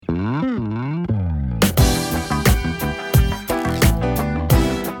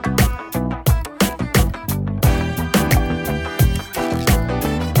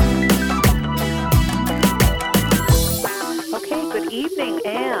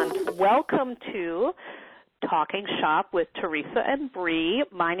welcome to Talking Shop with Teresa and Bree.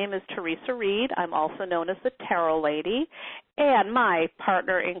 My name is Teresa Reed. I'm also known as the Tarot Lady, and my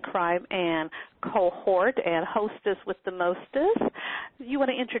partner in crime and cohort and hostess with the mostest. You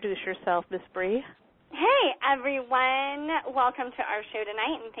want to introduce yourself, Miss Bree? Hey, everyone. Welcome to our show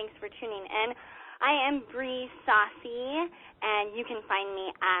tonight, and thanks for tuning in. I am Bree Saucy, and you can find me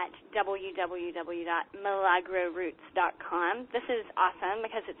at www.milagroroots.com. This is awesome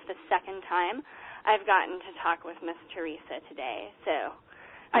because it's the second time I've gotten to talk with Miss Teresa today. So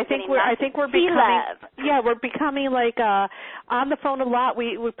I think we're becoming like on the phone a lot.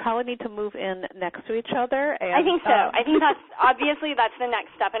 We probably need to move in next to each other. And, I think so. I think that's the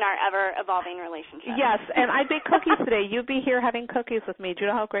next step in our ever evolving relationship. Yes, and I baked cookies today. You'd be here having cookies with me. Do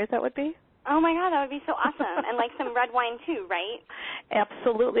you know how great that would be? Oh, my God, that would be so awesome. And like some red wine, too, right?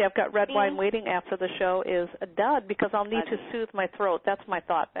 Absolutely. I've got red wine waiting after the show is done because I'll need to soothe my throat. That's my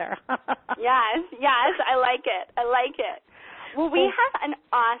thought there. Yes, I like it. Well, we have an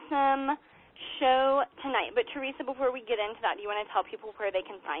awesome show tonight. But, Teresa, before we get into that, do you want to tell people where they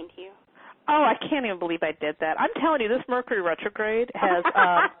can find you? Oh, I can't even believe I did that. I'm telling you, this Mercury retrograde has...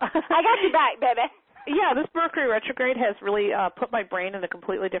 I got you back, baby. Yeah, this Mercury retrograde has really put my brain in a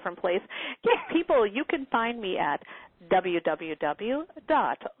completely different place. Yes, people, you can find me at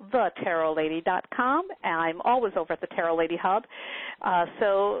www.thetarotlady.com, and I'm always over at the Tarot Lady Hub.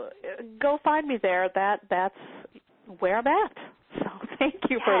 So go find me there. That's where I'm at. So thank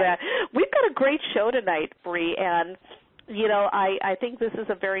you for that. We've got a great show tonight, Bree, and you know, I think this is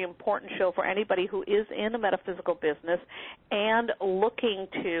a very important show for anybody who is in a metaphysical business and looking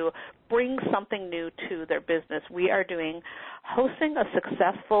to bring something new to their business. We are hosting a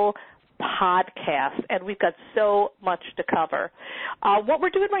successful podcast, and we've got so much to cover. What we're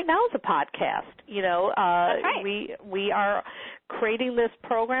doing right now is a podcast. You know, That's right. we are creating this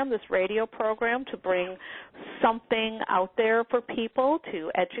program, this radio program, to bring something out there for people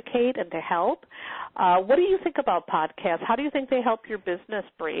to educate and to help. What do you think about podcasts? How do you think they help your business,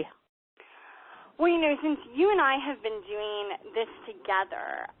 Bree? Well, you know, since you and I have been doing this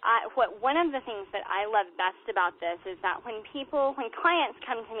together, one of the things that I love best about this is that when clients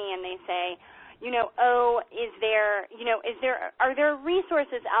come to me and they say, you know, are there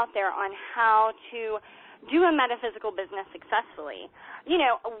resources out there on how to do a metaphysical business successfully? You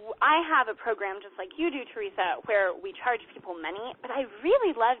know, I have a program just like you do, Teresa, where we charge people money, but I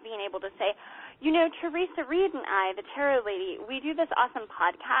really love being able to say, you know, Teresa Reed and I, the Tarot Lady, we do this awesome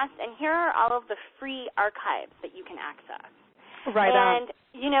podcast, and here are all of the free archives that you can access. Right on. And,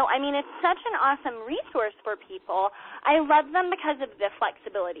 you know, I mean, it's such an awesome resource for people. I love them because of the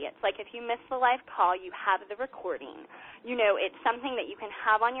flexibility. It's like if you miss the live call, you have the recording. You know, it's something that you can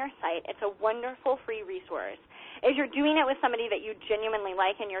have on your site. It's a wonderful free resource. If you're doing it with somebody that you genuinely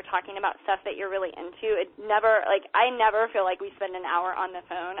like and you're talking about stuff that you're really into, I never feel like we spend an hour on the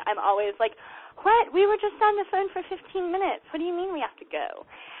phone. I'm always like, what? We were just on the phone for 15 minutes. What do you mean we have to go?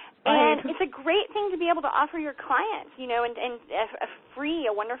 And it's a great thing to be able to offer your clients, you know, and a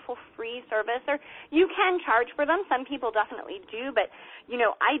wonderful free service. Or you can charge for them. Some people definitely do, but, you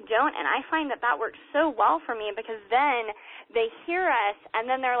know, I don't. And I find that works so well for me because then they hear us and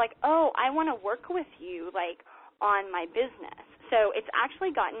then they're like, oh, I want to work with you, like, on my business. So it's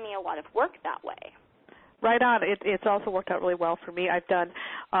actually gotten me a lot of work that way. Right on. It's also worked out really well for me. I've done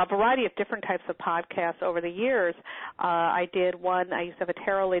a variety of different types of podcasts over the years. I did one, I used to have a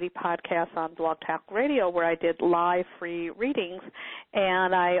Tarot Lady podcast on Blog Talk Radio where I did live free readings,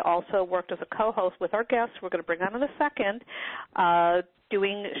 and I also worked as a co-host with our guests we're going to bring on in a second,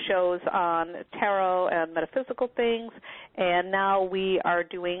 doing shows on tarot and metaphysical things, and now we are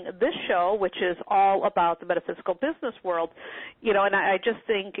doing this show, which is all about the metaphysical business world. You know, and I just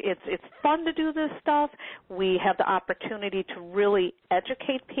think it's fun to do this stuff. We have the opportunity to really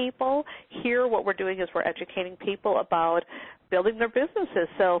educate people. Here, what we're doing is we're educating people about building their businesses.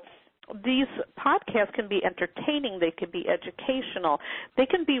 So these podcasts can be entertaining, they can be educational, they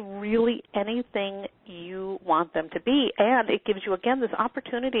can be really anything you want them to be, and it gives you, again, this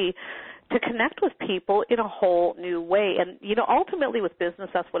opportunity to connect with people in a whole new way. And, you know, ultimately with business,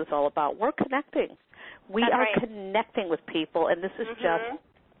 that's what it's all about. We're connecting. We are connecting with people, and this is just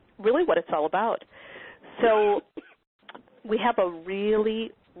really what it's all about. So we have a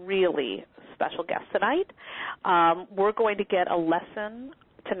really, really special guest tonight. We're going to get a lesson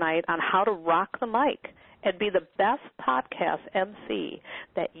tonight on how to rock the mic and be the best podcast MC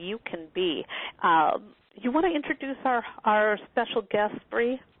that you can be. You want to introduce our special guest,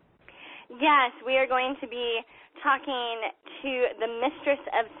 Bree? Yes, we are going to be talking to the Mistress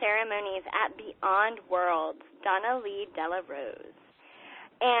of Ceremonies at Beyond Worlds, Donna Lee Dela Rose.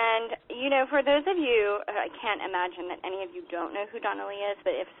 And, for those of you, I can't imagine that any of you don't know who Donna Lee is,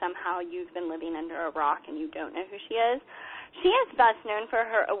 but if somehow you've been living under a rock and you don't know who she is best known for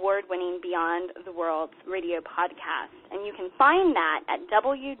her award-winning Beyond the Worlds radio podcast. And you can find that at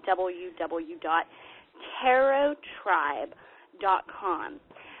www.tarottribe.com.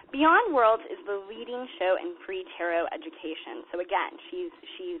 Beyond Worlds is the leading show in free tarot education. So again, she's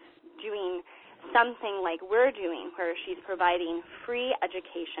doing something like we're doing, where she's providing free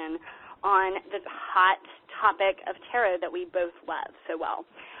education on the hot topic of tarot that we both love so well.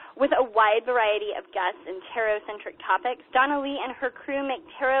 With a wide variety of guests and tarot-centric topics, Donna Lee and her crew make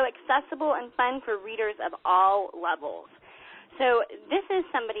tarot accessible and fun for readers of all levels. So this is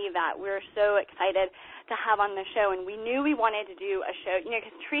somebody that we're so excited to have on the show, and we knew we wanted to do a show,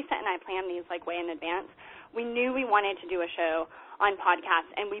 because Teresa and I planned these way in advance. We knew we wanted to do a show on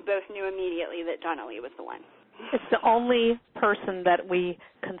podcast, and we both knew immediately that Donna Lee was the one. It's the only person that we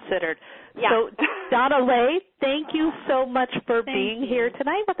considered. Yeah. So, Donna Lee, thank you so much for being here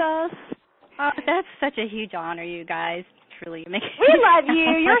tonight with us. Oh, that's such a huge honor, you guys. Truly, we love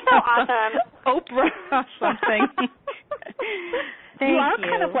you. You're so awesome. Oprah or something. You are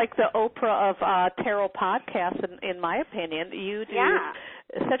kind of like the Oprah of tarot podcasts, in my opinion. You do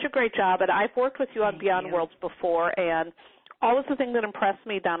such a great job, and I've worked with you on Beyond Worlds before, and always the thing that impressed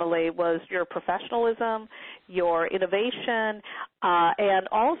me, Donna Lee, was your professionalism, your innovation, and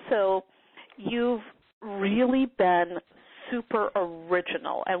also you've really been super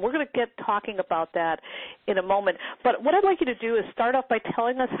original. And we're going to get talking about that in a moment. But what I'd like you to do is start off by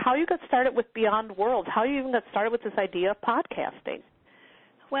telling us how you got started with Beyond Worlds, how you even got started with this idea of podcasting.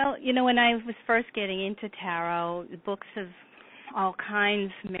 Well, when I was first getting into tarot, books of all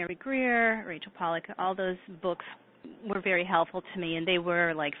kinds, Mary Greer, Rachel Pollack, all those books were very helpful to me, and they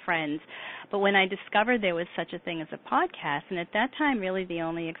were like friends. But when I discovered there was such a thing as a podcast, and at that time really the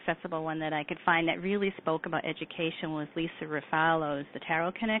only accessible one that I could find that really spoke about education was Lisa Ruffalo's The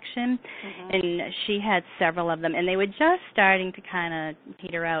Tarot Connection, and she had several of them, and they were just starting to kind of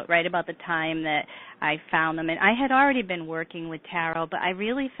peter out right about the time that I found them. And I had already been working with tarot, but I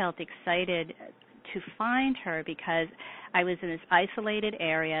really felt excited to find her because I was in this isolated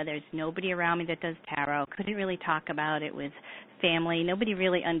area. There's nobody around me that does tarot. Couldn't really talk about it with family. Nobody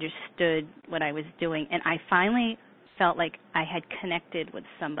really understood what I was doing. And I finally felt like I had connected with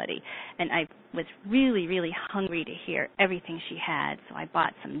somebody. And I was really, really hungry to hear everything she had. So I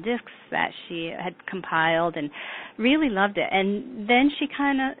bought some discs that she had compiled and really loved it. And then she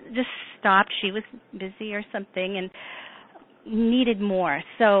kind of just stopped. She was busy or something and needed more.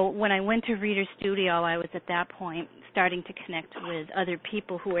 So when I went to Reader Studio, I was at that point starting to connect with other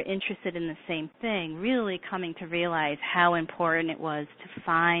people who were interested in the same thing, really coming to realize how important it was to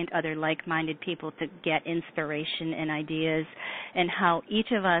find other like-minded people to get inspiration and ideas, and how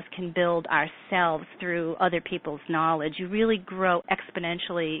each of us can build ourselves through other people's knowledge. You really grow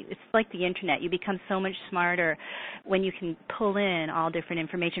exponentially. It's like the internet. You become so much smarter when you can pull in all different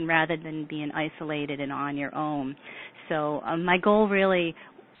information rather than being isolated and on your own. So my goal really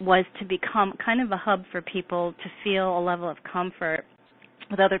was to become kind of a hub for people to feel a level of comfort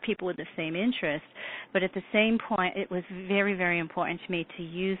with other people with the same interest. But at the same point, it was very, very important to me to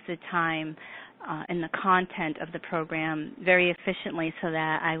use the time and the content of the program very efficiently so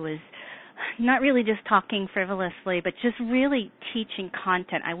that I was not really just talking frivolously, but just really teaching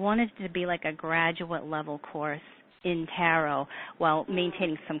content. I wanted it to be like a graduate level course in tarot while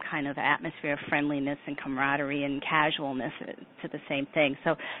maintaining some kind of atmosphere of friendliness and camaraderie and casualness to the same thing.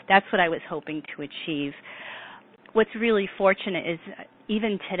 So that's what I was hoping to achieve. What's really fortunate is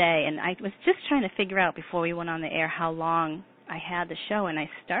even today, and I was just trying to figure out before we went on the air how long I had the show, and I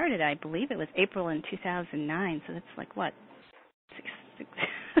started, I believe it was April in 2009, so that's like, what, six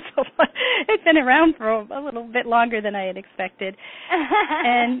so it's been around for a little bit longer than I had expected.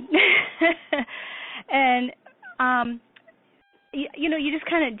 You just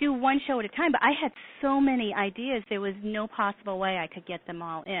kind of do one show at a time, but I had so many ideas, there was no possible way I could get them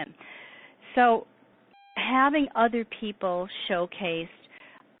all in. So having other people showcased,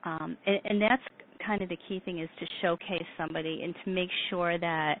 and that's kind of the key thing, is to showcase somebody and to make sure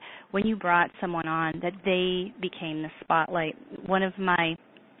that when you brought someone on that they became the spotlight.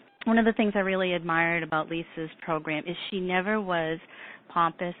 One of the things I really admired about Lisa's program is she never was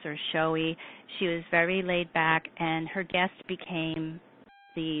pompous or showy. She was very laid back, and her guest became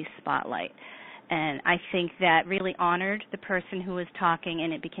the spotlight. And I think that really honored the person who was talking,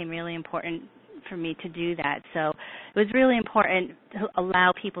 and it became really important for me to do that. So it was really important to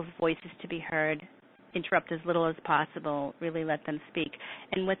allow people's voices to be heard interrupt as little as possible, really let them speak.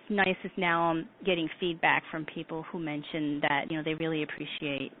 And what's nice is now I'm getting feedback from people who mention that, they really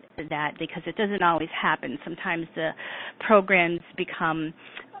appreciate that, because it doesn't always happen. Sometimes the programs become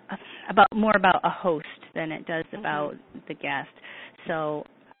more about a host than it does about the guest. So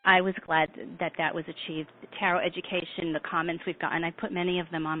I was glad that was achieved. The tarot education, the comments we've gotten, I put many of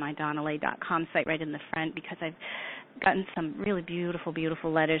them on my DonnaLay.com site right in the front, because I've gotten some really beautiful,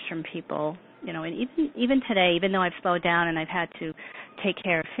 beautiful letters from people, and even today, even though I've slowed down and I've had to take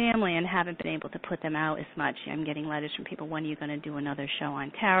care of family and haven't been able to put them out as much, I'm getting letters from people, when are you going to do another show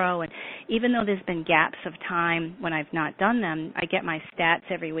on tarot? And even though there's been gaps of time when I've not done them, I get my stats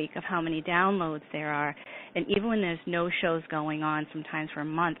every week of how many downloads there are. And even when there's no shows going on, sometimes for a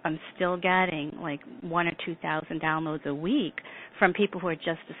month, I'm still getting like 1,000 or 2,000 downloads a week from people who are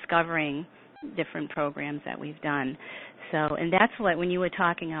just discovering different programs that we've done. So, and that's what, when you were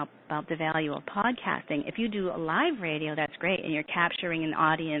talking about the value of podcasting, if you do a live radio, that's great, and you're capturing an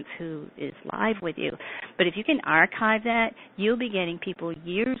audience who is live with you. But if you can archive that, you'll be getting people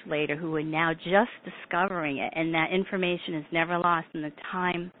years later who are now just discovering it, and that information is never lost, and the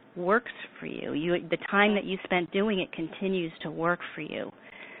time works for you. The time that you spent doing it continues to work for you.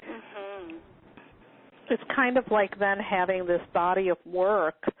 Mm-hmm. It's kind of like then having this body of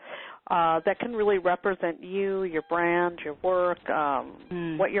work that can really represent you, your brand, your work,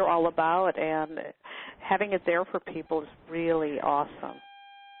 what you're all about, and having it there for people is really awesome.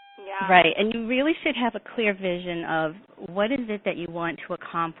 Yeah. Right, and you really should have a clear vision of what is it that you want to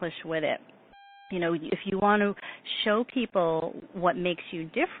accomplish with it. If you want to show people what makes you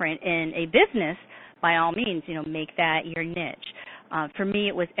different in a business, by all means, make that your niche. For me,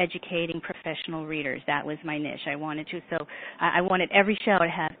 it was educating professional readers. That was my niche. I wanted every show to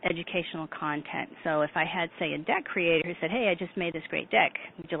have educational content. So if I had, say, a deck creator who said, hey, I just made this great deck,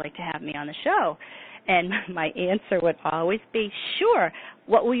 would you like to have me on the show? And my answer would always be, sure.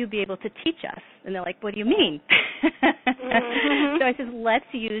 What will you be able to teach us? And they're like, what do you mean? Mm-hmm. So I said, let's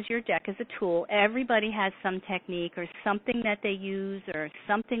use your deck as a tool. Everybody has some technique or something that they use or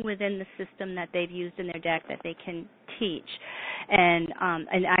something within the system that they've used in their deck that they can teach. And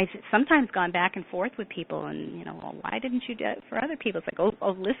I've sometimes gone back and forth with people and, well, why didn't you do it for other people? It's like,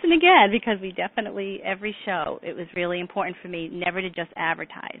 oh, listen again, because we definitely, every show, it was really important for me never to just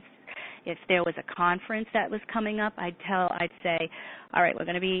advertise. If there was a conference that was coming up, I'd say, all right, we're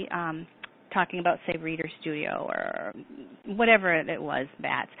going to be talking about, say, Reader Studio or whatever it was,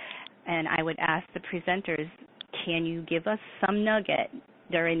 BATS. And I would ask the presenters, can you give us some nugget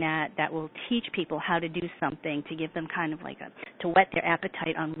during that will teach people how to do something, to give them kind of like to whet their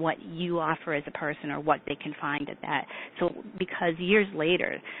appetite on what you offer as a person or what they can find at that. So because years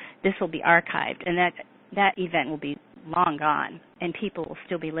later, this will be archived, and that event will be long gone, and people will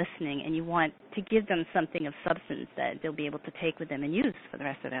still be listening, and you want to give them something of substance that they'll be able to take with them and use for the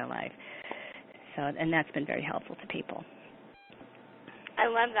rest of their life. So, and that's been very helpful to people. I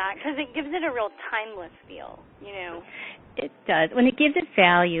love that, because it gives it a real timeless feel, It does. When it gives it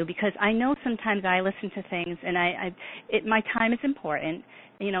value, because I know sometimes I listen to things, and my time is important.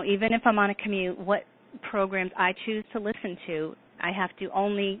 Even if I'm on a commute, what programs I choose to listen to, I have to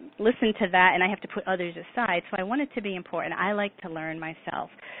only listen to that, and I have to put others aside. So I want it to be important. I like to learn myself.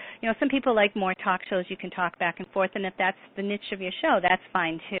 Some people like more talk shows. You can talk back and forth, and if that's the niche of your show, that's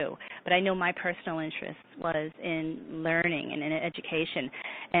fine too. But I know my personal interest was in learning and in education.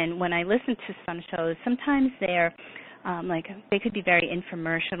 And when I listen to some shows, sometimes they're like they could be very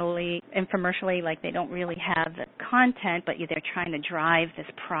infomercially, like they don't really have the content, but they're trying to drive this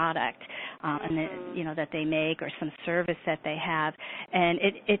product and that they make, or some service that they have, and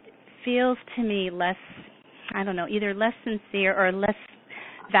it feels to me less, I don't know, either less sincere or less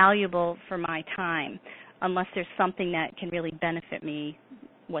valuable for my time, unless there's something that can really benefit me,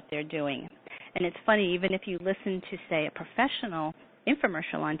 what they're doing. And it's funny, even if you listen to, say, a professional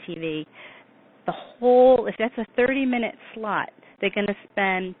infomercial on TV, if that's a 30-minute slot, they're going to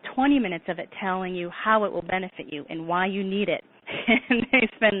spend 20 minutes of it telling you how it will benefit you and why you need it. And they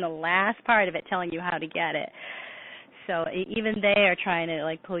spend the last part of it telling you how to get it. So even they are trying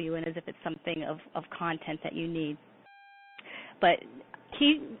to pull you in as if it's something of content that you need. But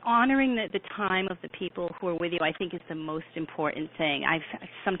keep honoring the time of the people who are with you, I think, is the most important thing. I've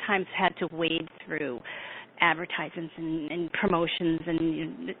sometimes had to wade through advertisements and promotions,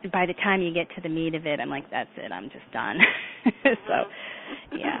 and by the time you get to the meat of it, I'm like, that's it, I'm just done. So,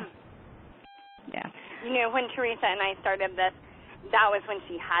 yeah. When Teresa and I started this, that was when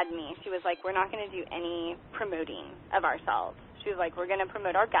she had me. She was like, we're not going to do any promoting of ourselves. She was like, we're going to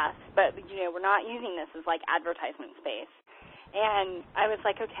promote our guests, but, we're not using this as, advertisement space. And I was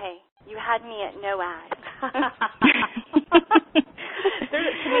like, okay, you had me at no ads.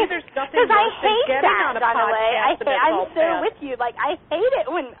 To me, there's nothing worse than getting on a podcast. I'm so with you. Like, I hate it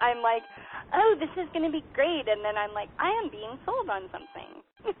when I'm like, oh, this is going to be great, and then I'm like, I am being sold on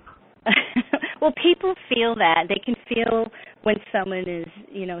something. Well, people feel that. They can feel when someone is,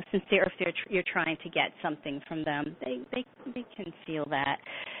 sincere, if you're trying to get something from them. They can feel that.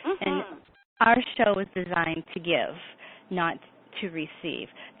 Mm-hmm. And our show is designed to give, not to receive.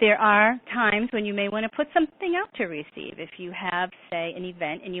 There are times when you may want to put something out to receive. If you have, say, an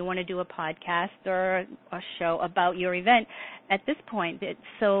event and you want to do a podcast or a show about your event, at this point it's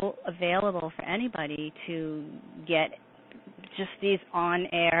so available for anybody to get just these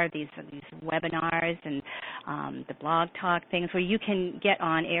on-air, these webinars and the blog talk things where you can get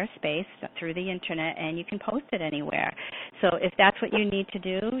on air space through the internet and you can post it anywhere. So if that's what you need to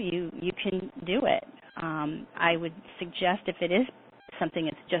do, you can do it. I would suggest if it is something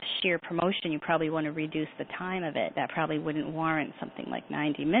that's just sheer promotion, you probably want to reduce the time of it. That probably wouldn't warrant something like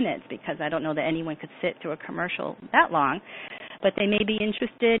 90 minutes because I don't know that anyone could sit through a commercial that long. But they may be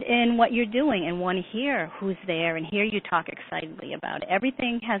interested in what you're doing and want to hear who's there and hear you talk excitedly about it.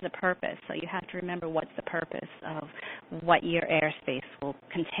 Everything has a purpose, so you have to remember what's the purpose of what your airspace will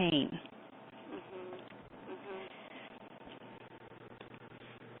contain.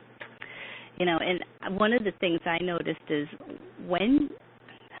 And one of the things I noticed is when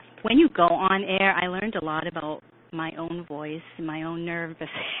you go on air, I learned a lot about my own voice, my own nervous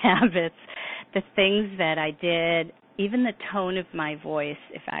habits, the things that I did, even the tone of my voice.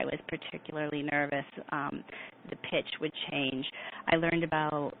 If I was particularly nervous, the pitch would change. I learned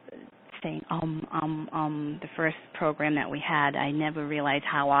about saying the first program that we had. I never realized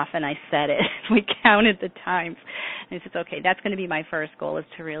how often I said it. We counted the times. And I said, okay, that's going to be my first goal, is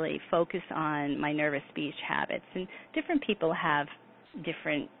to really focus on my nervous speech habits. And different people have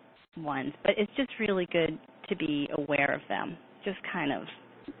different ones, but it's just really good to be aware of them. Just kind of,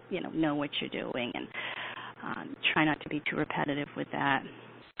 know what you're doing and try not to be too repetitive with that.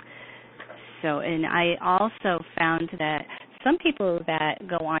 So, and I also found that some people that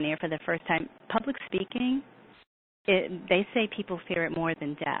go on air for the first time, public speaking, they say people fear it more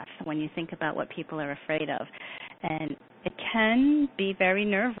than death when you think about what people are afraid of. And it can be very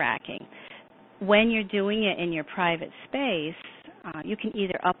nerve-wracking. When you're doing it in your private space, you can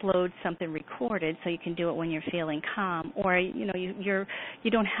either upload something recorded so you can do it when you're feeling calm, or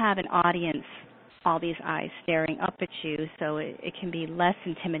you don't have an audience, all these eyes staring up at you, so it can be less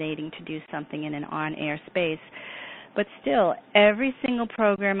intimidating to do something in an on-air space. But still, every single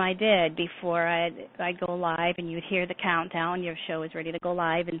program I did before I'd go live, and you'd hear the countdown, your show is ready to go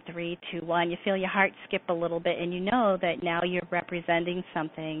live in 3, 2, 1, you feel your heart skip a little bit, and you know that now you're representing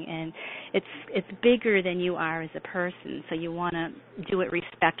something, and it's bigger than you are as a person, so you want to do it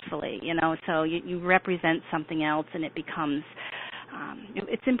respectfully, so you represent something else, and it becomes,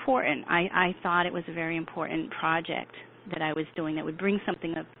 it's important. I thought it was a very important project that I was doing that would bring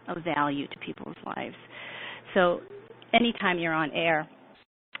something of value to people's lives. So anytime you're on air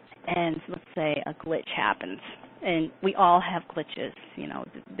and let's say a glitch happens, and we all have glitches,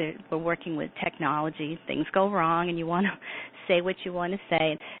 we're working with technology, things go wrong and you want to say what you want to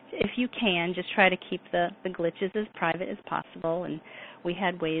say. If you can, just try to keep the glitches as private as possible, and we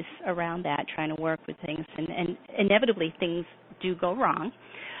had ways around that, trying to work with things, and inevitably things do go wrong.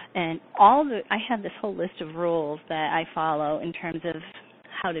 And I have this whole list of rules that I follow in terms of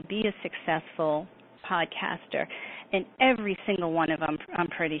how to be a successful podcaster, and every single one of them I'm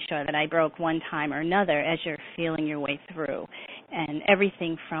pretty sure that I broke one time or another as you're feeling your way through. And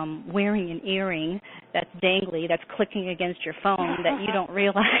everything from wearing an earring that's dangly, that's clicking against your phone that you don't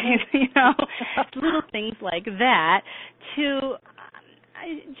realize, little things like that, to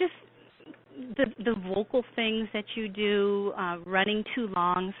just the vocal things that you do, running too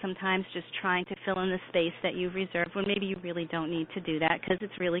long, sometimes just trying to fill in the space that you've reserved when maybe you really don't need to do that because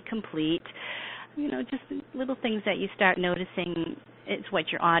it's really complete. Just little things that you start noticing it's what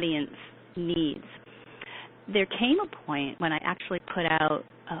your audience needs. There came a point when I actually put out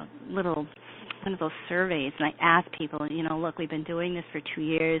one of those surveys, and I asked people, look, we've been doing this for 2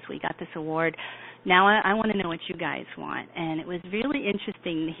 years. We got this award. Now I want to know what you guys want. And it was really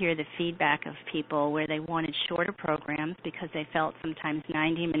interesting to hear the feedback of people where they wanted shorter programs because they felt sometimes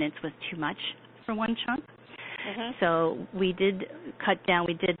 90 minutes was too much for one chunk. Mm-hmm. So we did cut down.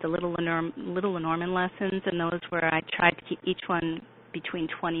 We did the Little Lenormand lessons, and those where I tried to keep each one between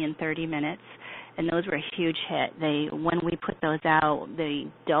 20 and 30 minutes. and those were a huge hit. When we put those out, they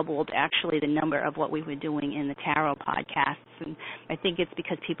doubled actually the number of what we were doing in the tarot podcasts, and I think it's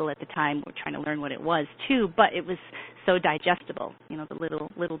because people at the time were trying to learn what it was too, but it was so digestible. The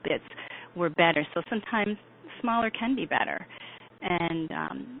little bits were better. So sometimes smaller can be better. And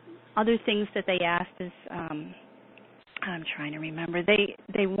other things that they asked is, I'm trying to remember,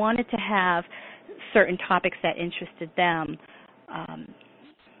 they wanted to have certain topics that interested them.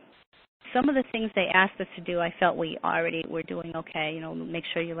 Some of the things they asked us to do, I felt we already were doing okay. Make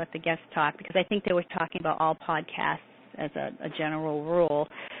sure you let the guests talk, because I think they were talking about all podcasts as a general rule.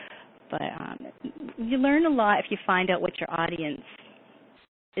 But you learn a lot if you find out what your audience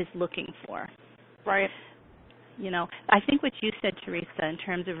is looking for. Right. I think what you said, Teresa, in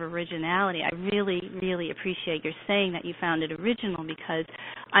terms of originality, I really, really appreciate your saying that you found it original, because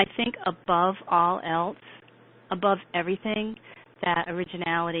I think above all else, above everything, that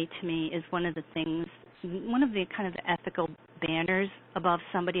originality to me is one of the kind of ethical banners above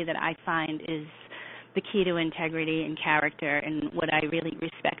somebody that I find is the key to integrity and character and what I really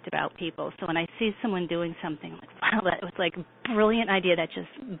respect about people. So when I see someone doing something like, wow, that was like a brilliant idea that just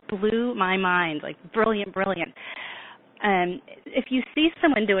blew my mind, like brilliant. And if you see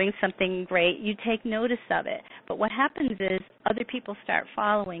someone doing something great, you take notice of it. But what happens is other people start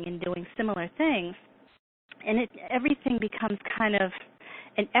following and doing similar things, and everything becomes kind of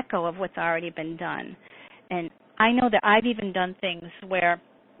an echo of what's already been done. And I know that I've even done things where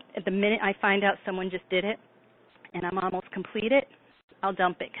at the minute I find out someone just did it and I'm almost completed, I'll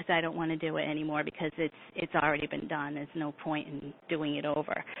dump it because I don't want to do it anymore, because it's already been done. There's no point in doing it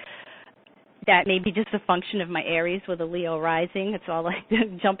over. That may be just a function of my Aries with a Leo rising. It's all like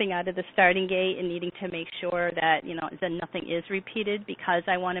jumping out of the starting gate and needing to make sure that, that nothing is repeated, because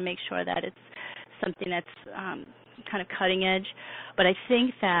I want to make sure that it's something that's kind of cutting edge. But I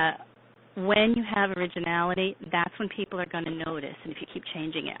think that when you have originality, that's when people are going to notice, and if you keep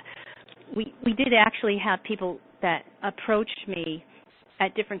changing it. We did actually have people that approached me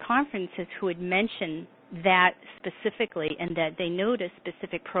at different conferences who had mentioned that specifically, and that they noticed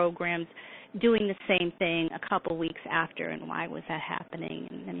specific programs doing the same thing a couple weeks after, and why was that happening?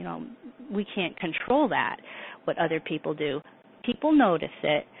 And we can't control that, what other people do. People notice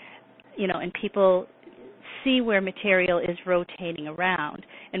it, and people see where material is rotating around.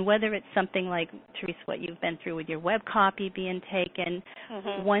 And whether it's something like, Teresa, what you've been through with your web copy being taken,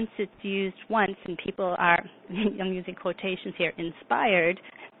 once it's used once and people are, I'm using quotations here, inspired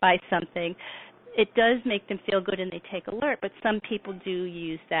by something, it does make them feel good and they take alert, but some people do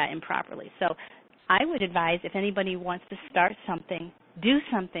use that improperly. So I would advise, if anybody wants to start something, do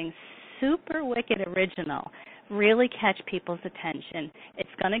something super wicked original. Really catch people's attention. It's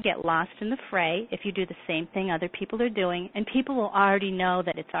going to get lost in the fray if you do the same thing other people are doing, and people will already know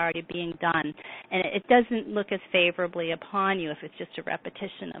that it's already being done. And it doesn't look as favorably upon you if it's just a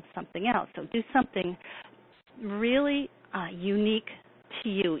repetition of something else. So do something really unique to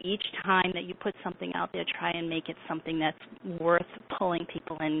you each time that you put something out there. Try and make it something that's worth pulling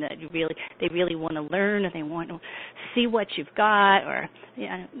people in, that they really want to learn, or they want to see what you've got, or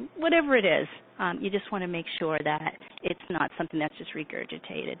whatever it is. You just want to make sure that it's not something that's just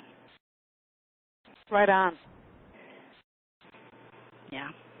regurgitated. Right on. Yeah.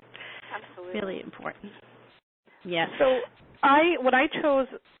 Absolutely. Really important. Yes. So when I chose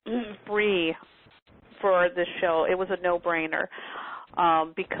Bree for this show, it was a no-brainer.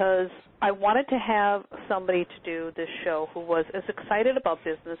 Because I wanted to have somebody to do this show who was as excited about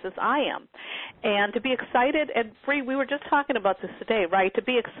business as I am. And to be excited, and Bree, we were just talking about this today, right? To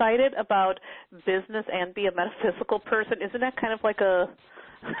be excited about business and be a metaphysical person, isn't that kind of like a...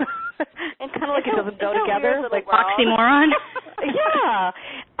 it's kind of like it doesn't go together, like oxymoron. Yeah,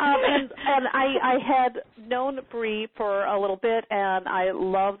 and I had known Bree for a little bit, and I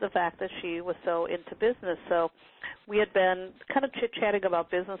love the fact that she was so into business. So we had been kind of chit-chatting about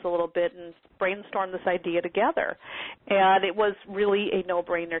business a little bit and brainstormed this idea together, and it was really a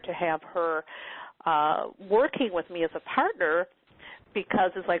no-brainer to have her working with me as a partner, because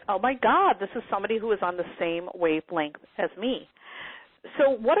it's like, oh my God, this is somebody who is on the same wavelength as me.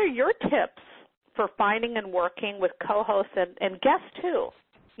 So what are your tips for finding and working with co-hosts and guests too?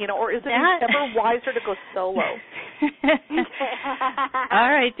 Or is it ever wiser to go solo?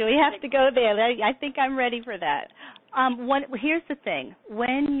 All right, do we have to go there? I think I'm ready for that. Here's the thing.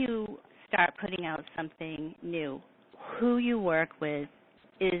 When you start putting out something new, who you work with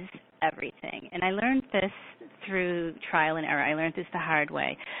is everything. And I learned this through trial and error. I learned this the hard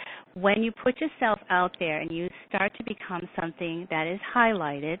way. When you put yourself out there and you start to become something that is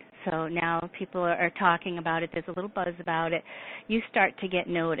highlighted, so now people are talking about it, there's a little buzz about it, you start to get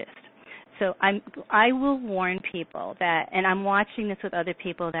noticed. So I will warn people that, and I'm watching this with other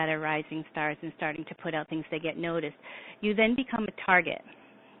people that are rising stars and starting to put out things, they get noticed. You then become a target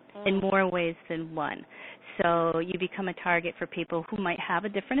in more ways than one. So you become a target for people who might have a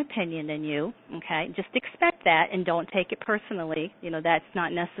different opinion than you, okay? Just expect that and don't take it personally. You know, that's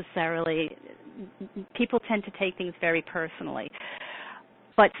not necessarily, people tend to take things very personally.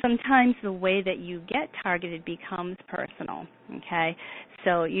 But sometimes the way that you get targeted becomes personal, okay?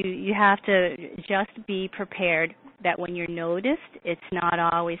 So you have to just be prepared that when you're noticed, it's not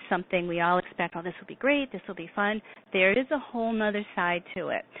always something we all expect, oh, this will be great, this will be fun. There is a whole nother side to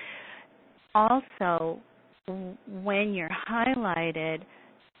it. Also, when you're highlighted,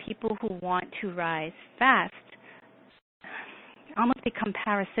 people who want to rise fast almost become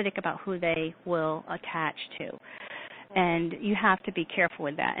parasitic about who they will attach to. And you have to be careful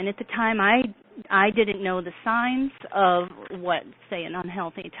with that. And at the time, I didn't know the signs of what, say, an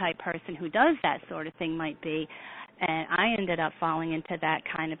unhealthy type person who does that sort of thing might be. And I ended up falling into that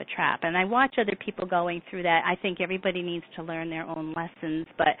kind of a trap. And I watch other people going through that. I think everybody needs to learn their own lessons.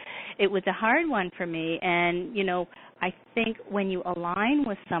 But it was a hard one for me. And, you know, I think when you align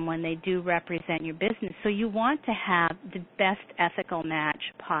with someone, they do represent your business. So you want to have the best ethical match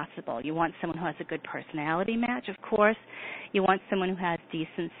possible. You want someone who has a good personality match, of course. You want someone who has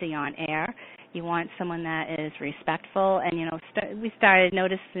decency on air. You want someone that is respectful. And, you know, we started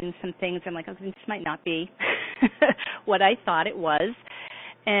noticing some things. I'm like, oh, this might not be what I thought it was.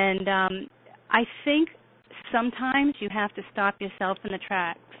 And I think sometimes you have to stop yourself in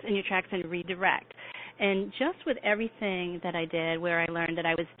your tracks and redirect. And just with everything that I did where I learned that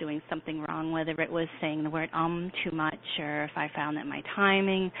I was doing something wrong, whether it was saying the word too much, or if I found that my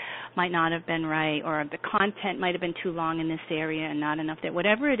timing might not have been right, or the content might have been too long in this area and not enough there,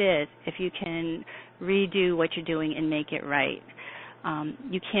 whatever it is, if you can redo what you're doing and make it right.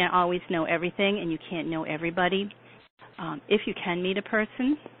 You can't always know everything, and you can't know everybody. If you can meet a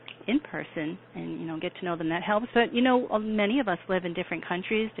person in person and, you know, get to know them, that helps. But, you know, many of us live in different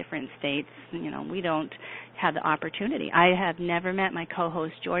countries, different states. You know, we don't have the opportunity. I have never met my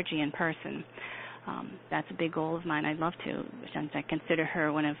co-host Georgie in person. That's a big goal of mine. I'd love to, since I consider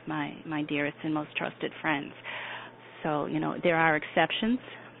her one of my dearest and most trusted friends. So, you know, there are exceptions.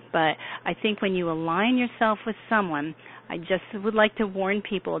 But I think when you align yourself with someone, I just would like to warn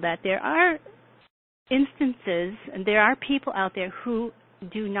people that there are instances, and there are people out there who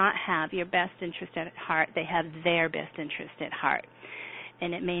do not have your best interest at heart. They have their best interest at heart.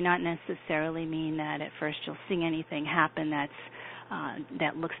 And it may not necessarily mean that at first you'll see anything happen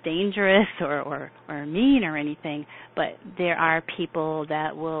that looks dangerous or mean or anything, but there are people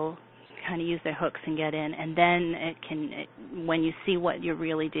that will kind of use their hooks and get in, and then when you see what you're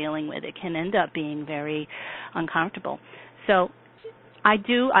really dealing with, it can end up being very uncomfortable. So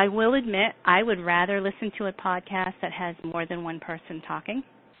I will admit, I would rather listen to a podcast that has more than one person talking.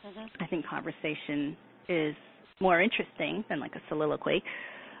 I think conversation is more interesting than like a soliloquy.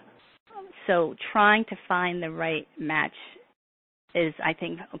 So trying to find the right match is, I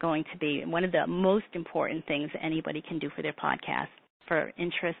think, going to be one of the most important things anybody can do for their podcast, for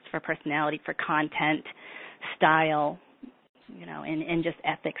interest, for personality, for content, style, you know, and just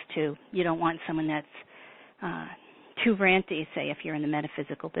ethics too. You don't want someone that's too ranty, say, if you're in the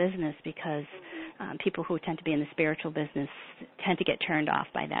metaphysical business, because people who tend to be in the spiritual business tend to get turned off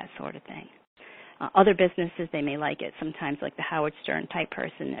by that sort of thing. Other businesses, they may like it. Sometimes, like the Howard Stern type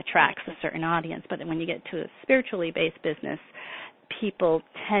person attracts a certain audience, but when you get to a spiritually based business, people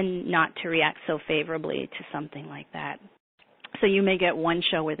tend not to react so favorably to something like that. So you may get one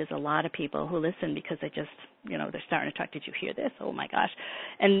show where there's a lot of people who listen because they just, you know, they're starting to talk, did you hear this? Oh, my gosh.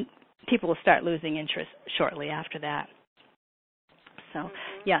 And people will start losing interest shortly after that. So,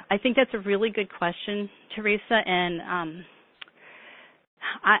 yeah, I think that's a really good question, Teresa. And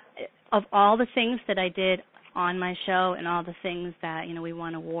of all the things that I did on my show and all the things that, you know, we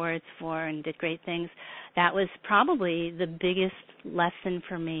won awards for and did great things, that was probably the biggest lesson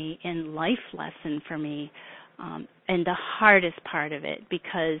for me and life lesson for me, and the hardest part of it,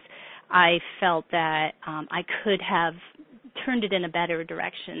 because I felt that I could have turned it in a better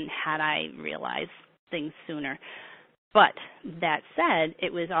direction had I realized things sooner. But that said,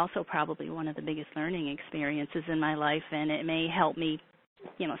 it was also probably one of the biggest learning experiences in my life, and it may help me,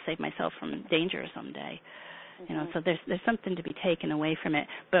 you know, save myself from danger someday. You know, so there's something to be taken away from it.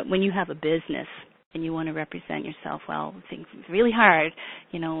 But when you have a business and you want to represent yourself well, things really hard,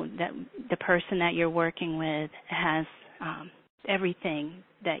 you know, that the person that you're working with has everything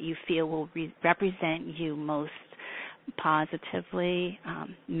that you feel will represent you most positively,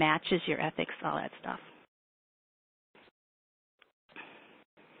 matches your ethics, all that stuff.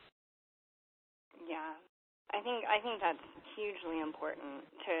 I think that's hugely important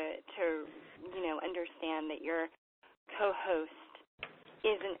to understand that your co-host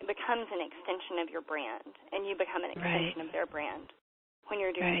becomes an extension of your brand, and you become an extension of their brand when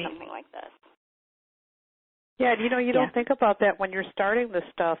you're doing something like this. Yeah, you don't think about that when you're starting this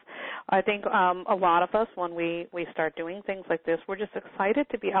stuff. I think a lot of us, when we start doing things like this, we're just excited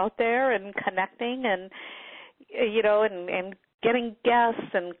to be out there and connecting and, and getting guests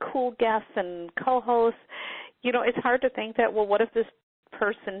and cool guests and co-hosts. It's hard to think that, well, what if this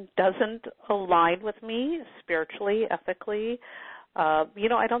person doesn't align with me spiritually, ethically?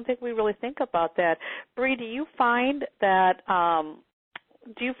 I don't think we really think about that. Bree, do you find that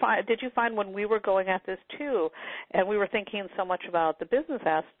did you find when we were going at this too, and we were thinking so much about the business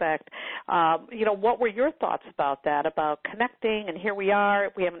aspect, what were your thoughts about that, about connecting, and here we are,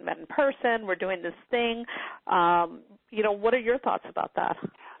 we haven't met in person, we're doing this thing. What are your thoughts about that?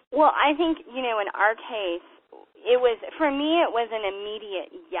 Well, I think, in our case, for me, it was an immediate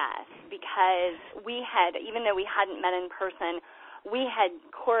yes, because we had, even though we hadn't met in person, we had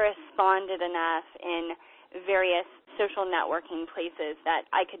corresponded enough in various social networking places that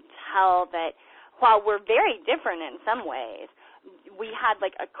I could tell that while we're very different in some ways, we had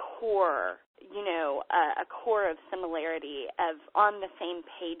like a core, a core of similarity of on the same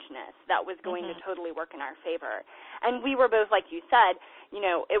pageness that was going to totally work in our favor. And we were both, like you said,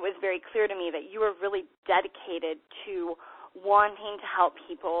 it was very clear to me that you were really dedicated to wanting to help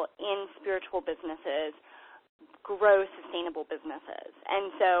people in spiritual businesses grow sustainable businesses. And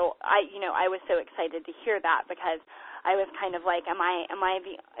so I was so excited to hear that, because I was kind of like, am I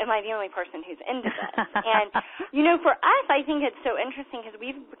the only person who's into this? And for us, I think it's so interesting because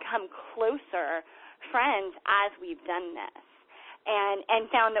we've become closer friends as we've done this, and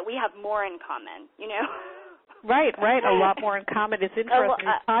found that we have more in common. Right. A lot more in common. It's interesting.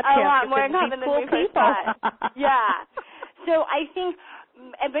 A lot more in common than we first thought. Yeah. So I think.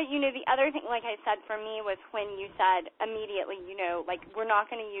 But, the other thing, like I said, for me was when you said immediately, we're not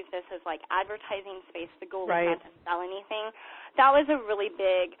going to use this as, advertising space. The goal is not to sell anything. That was a really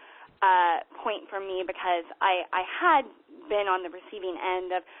big point for me, because I had been on the receiving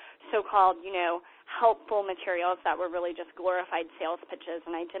end of so-called, helpful materials that were really just glorified sales pitches,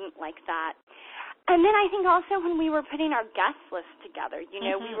 and I didn't like that. And then I think also when we were putting our guest list together,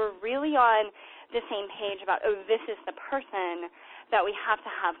 we were really on the same page about, this is the person that we have to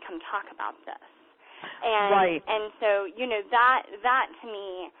have come talk about this. And and so, that to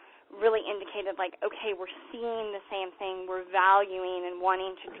me really indicated okay, we're seeing the same thing, we're valuing and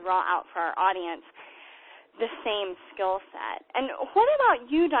wanting to draw out for our audience the same skill set. And what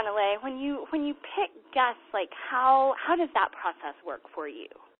about you, Dawnalea? When you pick guests, how does that process work for you?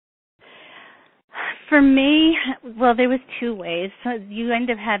 For me, well, there was two ways. So you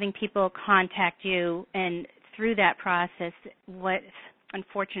end up having people contact you, and through that process, what's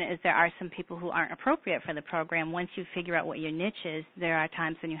unfortunate is there are some people who aren't appropriate for the program. Once you figure out what your niche is, there are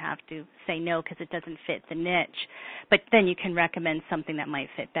times when you have to say no because it doesn't fit the niche. But then you can recommend something that might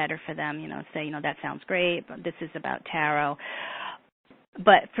fit better for them, say, that sounds great, but this is about tarot.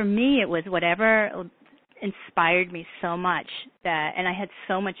 But for me, it was whatever inspired me so much and I had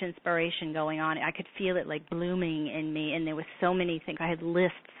so much inspiration going on. I could feel it blooming in me, and there were so many things. I had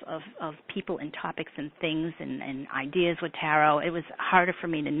lists of people and topics and things and ideas with tarot. It was harder for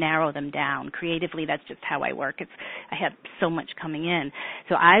me to narrow them down. Creatively, that's just how I work. I have so much coming in.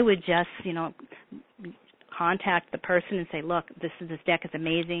 So I would just, contact the person and say, look, this deck is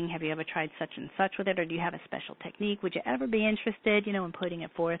amazing. Have you ever tried such and such with it, or do you have a special technique? Would you ever be interested, in putting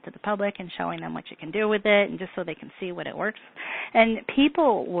it forth to the public and showing them what you can do with it, and just so they can see what it works? And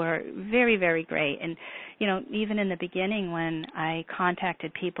people were very, very great. And, even in the beginning when I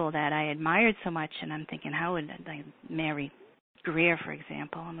contacted people that I admired so much, and I'm thinking, how would Mary Greer, for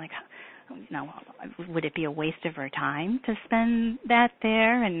example, I'm like, would it be a waste of her time to spend that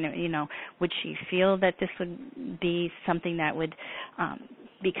there? And, would she feel that this would be something that would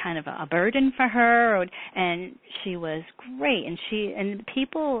be kind of a burden for her? And she was great. And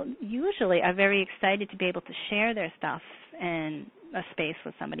people usually are very excited to be able to share their stuff in a space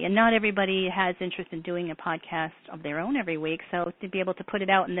with somebody. And not everybody has interest in doing a podcast of their own every week. So to be able to put it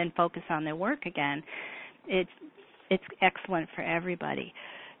out and then focus on their work again, it's excellent for everybody.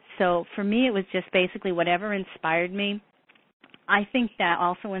 So for me, it was just basically whatever inspired me. I think that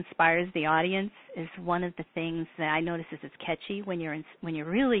also inspires the audience is one of the things that I notice is it's catchy when you're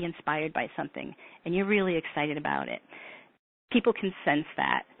really inspired by something and you're really excited about it. People can sense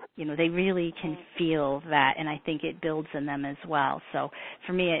that. They really can feel that, and I think it builds in them as well. So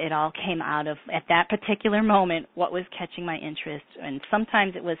for me, it all came out of, at that particular moment, what was catching my interest. And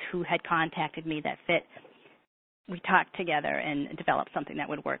sometimes it was who had contacted me that fit we talk together and develop something that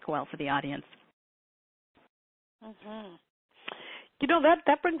would work well for the audience. Mm-hmm. You know,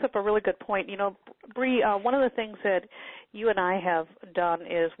 that brings up a really good point. You know, Bree, one of the things that you and I have done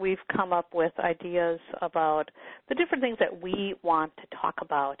is we've come up with ideas about the different things that we want to talk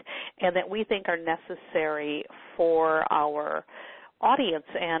about and that we think are necessary for our audience.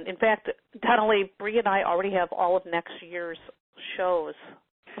 And, in fact, Donnelly, Bree and I already have all of next year's shows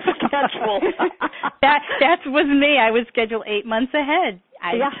scheduled. that was me. I was scheduled 8 months ahead.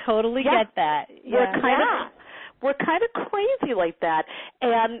 I totally get that. We're kind of crazy like that.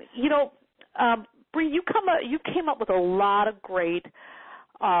 And, you know, Bree, you came up with a lot of great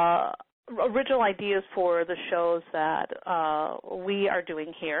original ideas for the shows that we are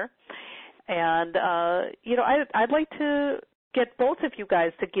doing here. And, you know, I'd like to get both of you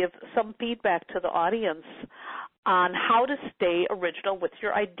guys to give some feedback to the audience on how to stay original with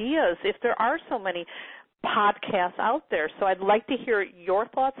your ideas if there are so many podcasts out there. So I'd like to hear your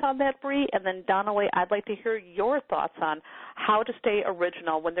thoughts on that, Bree, and then Donnelly, I'd like to hear your thoughts on how to stay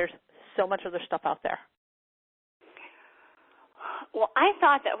original when there's so much other stuff out there. Well, I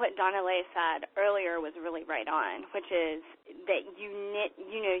thought that what Donnelly said earlier was really right on, which is that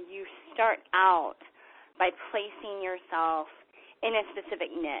you start out by placing yourself in a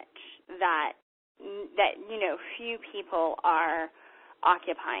specific niche that few people are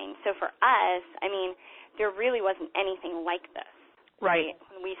occupying. So for us, I mean, there really wasn't anything like this. Right.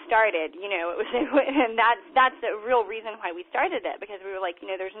 When we started, it was, and that's the real reason why we started it, because we were like,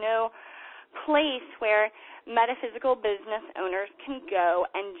 there's no place where metaphysical business owners can go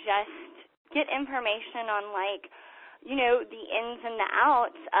and just get information on, like, the ins and the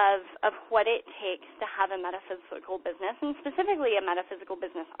outs of what it takes to have a metaphysical business, and specifically a metaphysical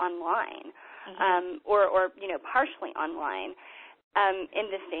business online, or partially online. In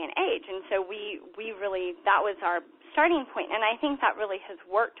this day and age. And so we really, that was our starting point. And I think that really has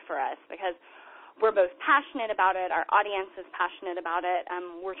worked for us because we're both passionate about it. Our audience is passionate about it.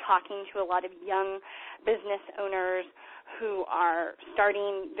 We're talking to a lot of young business owners who are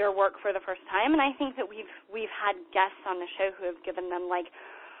starting their work for the first time. And I think that we've had guests on the show who have given them, like,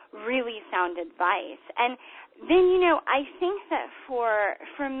 really sound advice. And then, I think that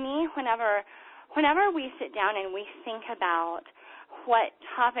for me, whenever we sit down and we think about what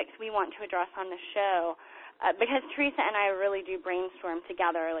topics we want to address on the show, because Teresa and I really do brainstorm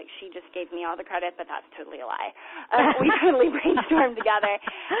together. Like, she just gave me all the credit, but that's totally a lie. We totally brainstorm together.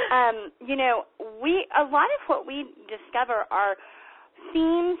 A lot of what we discover are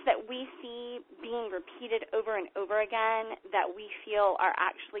themes that we see being repeated over and over again that we feel are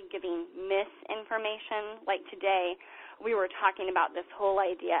actually giving misinformation. Like today, we were talking about this whole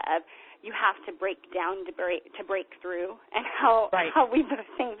idea of you have to break down to break through, and how we both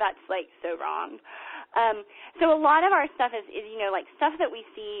think that's, like, so wrong. So a lot of our stuff is like stuff that we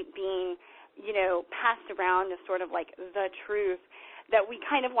see being passed around as sort of like the truth, that we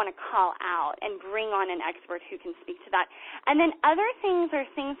kind of want to call out and bring on an expert who can speak to that. And then other things are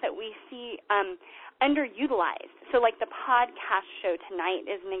things that we see underutilized. So, like, the podcast show tonight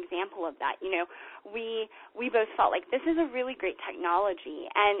is an example of that. We both felt like this is a really great technology,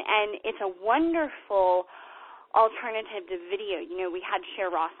 and it's a wonderful alternative to video. We had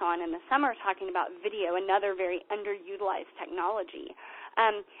Cher Ross on in the summer talking about video, another very underutilized technology.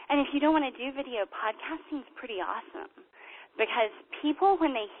 And if you don't want to do video, podcasting is pretty awesome, because people,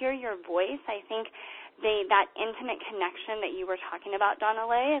 when they hear your voice, I think that intimate connection that you were talking about,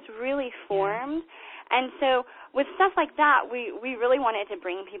 Donnelly, is really formed. And so with stuff like that, we really wanted to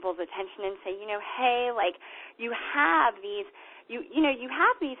bring people's attention and say, hey, like, you have these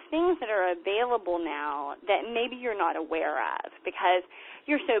things that are available now that maybe you're not aware of because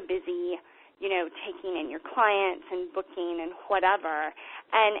you're so busy, taking in your clients and booking and whatever.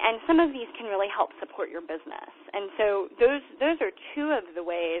 And some of these can really help support your business. And so those are two of the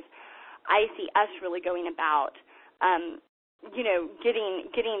ways I see us really going about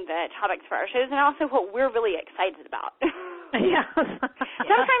getting the topics for our shows, and also what we're really excited about.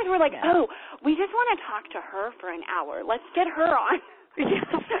 Sometimes we're like, we just want to talk to her for an hour. Let's get her on.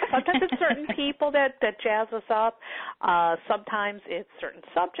 Sometimes it's certain people that jazz us up. Sometimes it's certain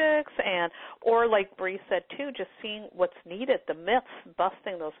subjects, or like Bree said too, just seeing what's needed, the myths,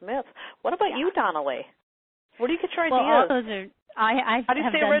 busting those myths. What about you, Donnelly? Where do you get your ideas? Well, all those are. How do you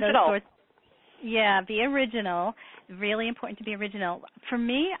stay original? Be original. Really important to be original. For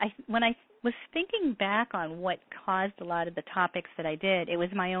me, when I was thinking back on what caused a lot of the topics that I did, it was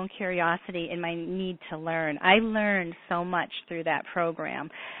my own curiosity and my need to learn. I learned so much through that program.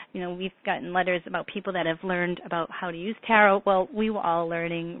 We've gotten letters about people that have learned about how to use tarot. Well, we were all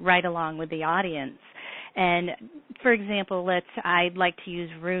learning right along with the audience. And for example, I'd like to use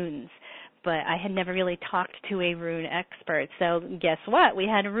runes, but I had never really talked to a rune expert. So guess what? We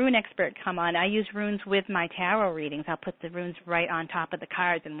had a rune expert come on. I use runes with my tarot readings. I'll put the runes right on top of the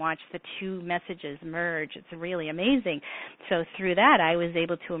cards and watch the two messages merge. It's really amazing. So through that, I was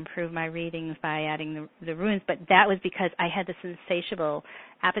able to improve my readings by adding the runes, but that was because I had this insatiable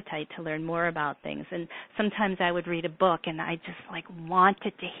appetite to learn more about things. And sometimes I would read a book and I just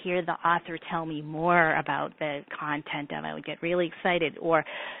wanted to hear the author tell me more about the content of it. I would get really excited. Or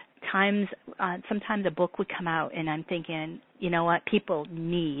sometimes a book would come out and I'm thinking, you know what, people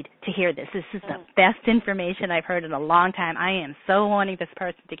need to hear this. This is the best information I've heard in a long time. I am so wanting this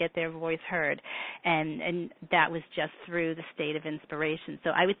person to get their voice heard. And that was just through the state of inspiration. So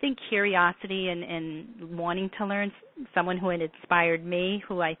I would think curiosity and wanting to learn, someone who had inspired me,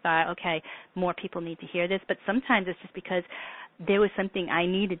 who I thought, okay, more people need to hear this. But sometimes it's just because there was something I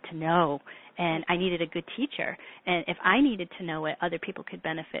needed to know, and I needed a good teacher. And if I needed to know it, other people could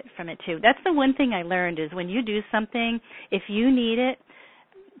benefit from it too. That's the one thing I learned is when you do something, if you need it,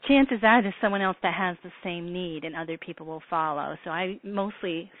 chances are there's someone else that has the same need, and other people will follow. So I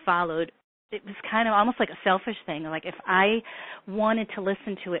mostly followed. It was kind of almost like a selfish thing. Like if I wanted to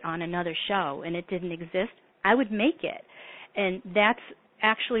listen to it on another show and it didn't exist, I would make it. And that's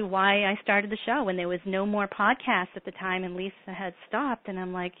actually why I started the show when there was no more podcasts at the time and Lisa had stopped. And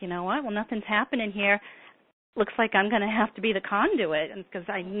I'm like, you know what? Well, nothing's happening here. Looks like I'm going to have to be the conduit because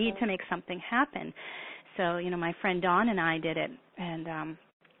I need to make something happen. So, my friend Dawn and I did it, and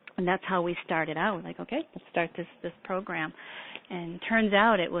that's how we started out. Like, okay, let's start this program. And turns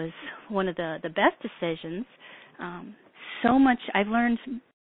out it was one of the best decisions. So much I've learned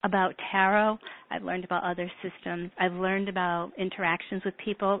about tarot. I've learned about other systems. I've learned about interactions with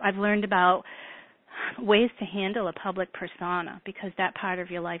people. I've learned about ways to handle a public persona, because that part of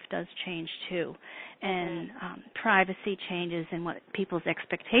your life does change too. And privacy changes, and what people's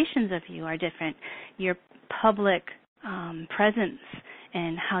expectations of you are different. Your public presence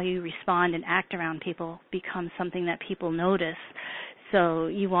and how you respond and act around people becomes something that people notice. So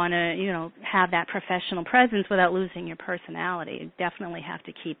you want to, have that professional presence without losing your personality. You definitely have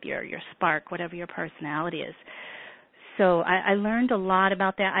to keep your spark, whatever your personality is. So I learned a lot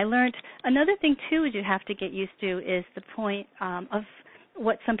about that. I learned another thing, too, is you have to get used to is the point of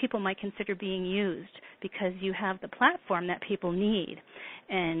what some people might consider being used, because you have the platform that people need.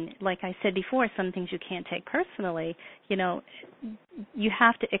 And like I said before, some things you can't take personally. You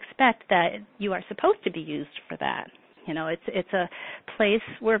have to expect that you are supposed to be used for that. It's a place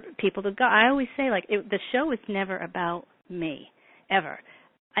where people to go. I always say, the show was never about me, ever.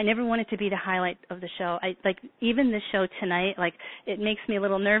 I never wanted to be the highlight of the show. Even the show tonight, it makes me a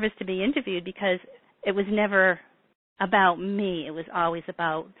little nervous to be interviewed because it was never about me. It was always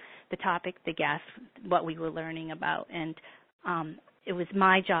about the topic, the guest, what we were learning about. And it was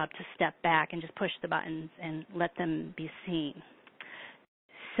my job to step back and just push the buttons and let them be seen.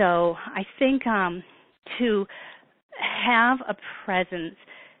 So I think to have a presence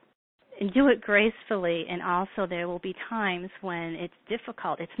and do it gracefully, and also there will be times when it's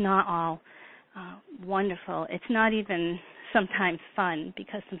difficult. It's not all wonderful. It's not even sometimes fun,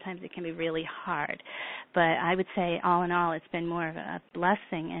 because sometimes it can be really hard. But I would say all in all, it's been more of a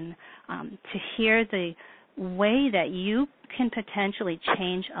blessing. And to hear the way that you can potentially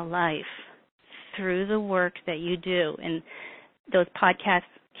change a life through the work that you do, and those podcasts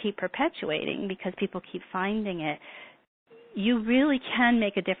keep perpetuating because people keep finding it, you really can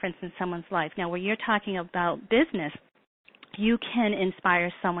make a difference in someone's life. Now, when you're talking about business, you can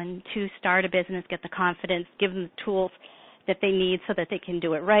inspire someone to start a business, get the confidence, give them the tools that they need so that they can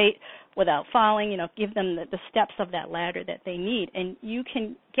do it right without falling, give them the steps of that ladder that they need. And you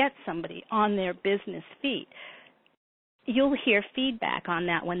can get somebody on their business feet. You'll hear feedback on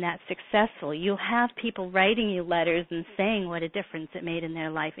that when that's successful. You'll have people writing you letters and saying what a difference it made in their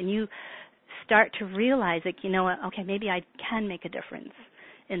life. And you start to realize that, okay, maybe I can make a difference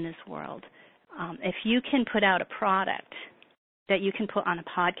in this world. If you can put out a product that you can put on a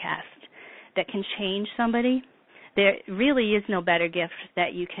podcast that can change somebody, there really is no better gift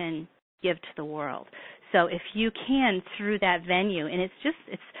that you can give to the world. So if you can, through that venue, and it's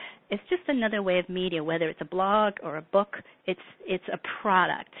just another way of media, whether it's a blog or a book, it's a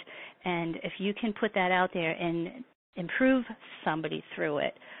product. And if you can put that out there and improve somebody through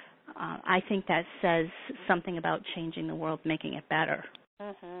it, I think that says something about changing the world, making it better.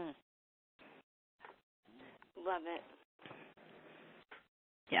 Mm-hmm. Love it.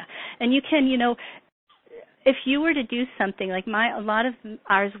 Yeah. And you can, if you were to do something like a lot of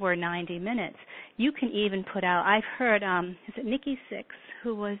ours were 90 minutes, you can even put out, I've heard, is it Nikki Sixx,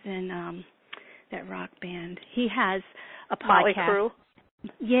 who was in that rock band. He has a podcast. Motley Crue.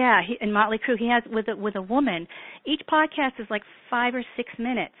 Yeah, in Motley Crue, he has with a woman. Each podcast is like 5 or 6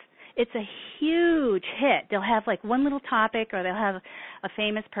 minutes. It's a huge hit. They'll have like one little topic, or they'll have a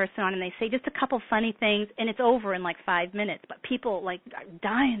famous person on, and they say just a couple funny things, and it's over in like 5 minutes. But people like are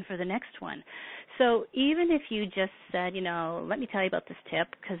dying for the next one. So even if you just said, let me tell you about this tip,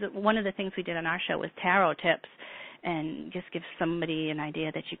 because one of the things we did on our show was tarot tips, and just give somebody an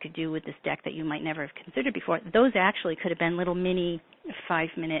idea that you could do with this deck that you might never have considered before. Those actually could have been little mini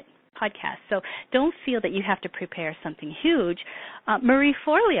 5-minute podcasts. So don't feel that you have to prepare something huge. Marie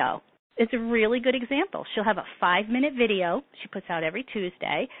Forleo is a really good example. She'll have a 5-minute video she puts out every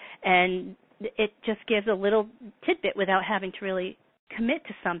Tuesday, and it just gives a little tidbit without having to really commit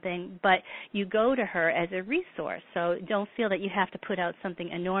to something, but you go to her as a resource. So don't feel that you have to put out something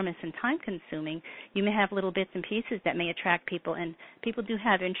enormous and time-consuming. You may have little bits and pieces that may attract people, and people do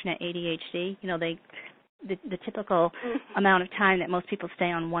have internet ADHD. The typical amount of time that most people stay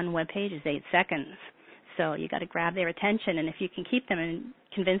on one web page is 8 seconds. So you got to grab their attention, and if you can keep them and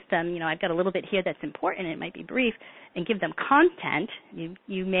convince them, I've got a little bit here that's important, it might be brief, and give them content,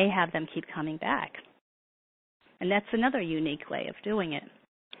 you may have them keep coming back. And that's another unique way of doing it.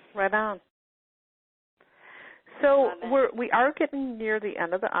 Right on. So we are getting near the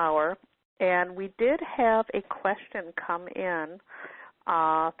end of the hour, and we did have a question come in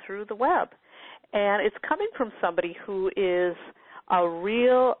through the web. And it's coming from somebody who is a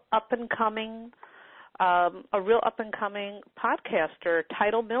real up-and-coming podcaster,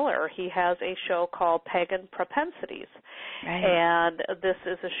 Tidal Miller. He has a show called Pagan Propensities. Right. And this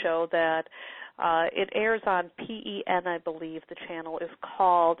is a show that it airs on PEN, I believe the channel is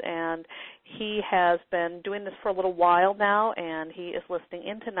called, and he has been doing this for a little while now, and he is listening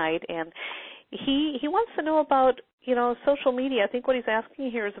in tonight, and he wants to know about, social media. I think what he's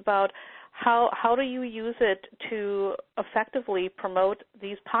asking here is about how do you use it to effectively promote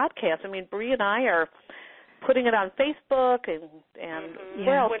these podcasts? I mean, Bree and I are putting it on Facebook and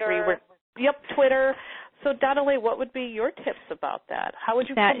where else? Twitter. Twitter. So, Donnelly, what would be your tips about that? How would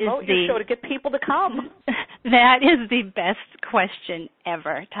you promote your show to get people to come? That is the best question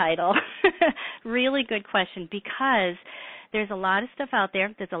ever, Tidal. Really good question, because there's a lot of stuff out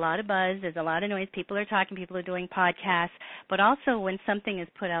there. There's a lot of buzz. There's a lot of noise. People are talking. People are doing podcasts. But also when something is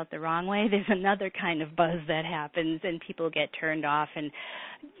put out the wrong way, there's another kind of buzz that happens, and people get turned off. And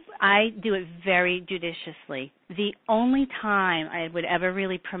I do it very judiciously. The only time I would ever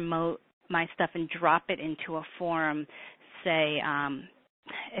really promote my stuff and drop it into a forum, say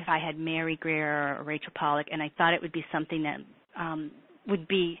if I had Mary Greer or Rachel Pollack, and I thought it would be something that would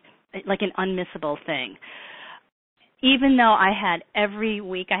be like an unmissable thing. Even though every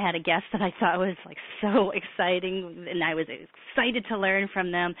week I had a guest that I thought was like so exciting, and I was excited to learn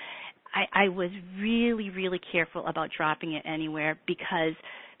from them, I was really, really careful about dropping it anywhere, because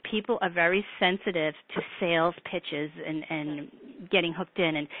people are very sensitive to sales pitches and getting hooked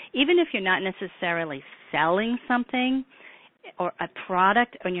in. And even if you're not necessarily selling something or a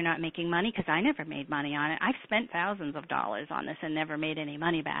product and you're not making money, because I never made money on it. I've spent thousands of dollars on this and never made any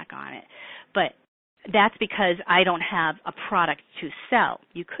money back on it. But that's because I don't have a product to sell.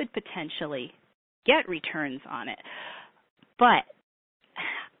 You could potentially get returns on it. But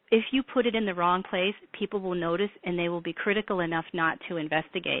if you put it in the wrong place, people will notice, and they will be critical enough not to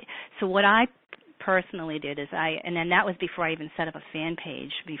investigate. So what I personally did is and then that was before I even set up a fan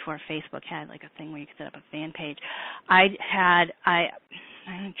page, before Facebook had like a thing where you could set up a fan page. I'm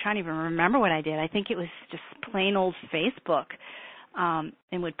trying to even remember what I did. I think it was just plain old Facebook,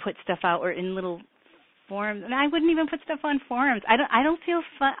 and would put stuff out or in little forums, and I wouldn't even put stuff on forums. I don't feel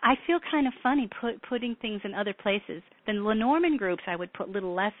fun. I feel kind of funny putting things in other places. The Lenormand groups, I would put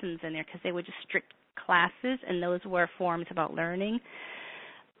little lessons in there because they were just strict classes, and those were forums about learning.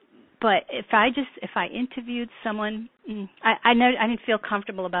 But if I interviewed someone, I didn't feel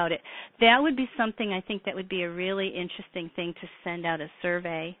comfortable about it. That would be something I think that would be a really interesting thing to send out a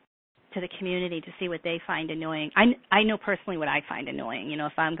survey to the community to see what they find annoying. I know personally what I find annoying.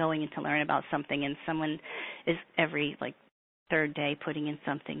 If I'm going in to learn about something and someone is every third day putting in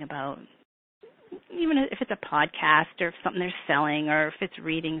something about, even if it's a podcast or if something they're selling or if it's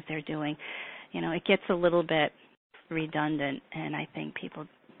readings they're doing, it gets a little bit redundant, and I think people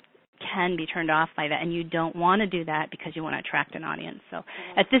can be turned off by that, and you don't want to do that because you want to attract an audience. So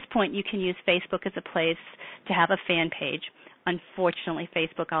at this point, you can use Facebook as a place to have a fan page. Unfortunately,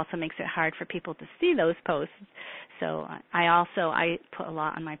 Facebook also makes it hard for people to see those posts. So I put a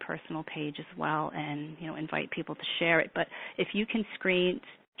lot on my personal page as well, and invite people to share it. But if you can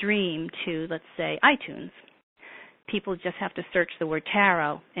stream to, let's say, iTunes, people just have to search the word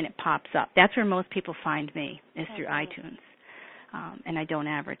tarot and it pops up. That's where most people find me, is through iTunes. And I don't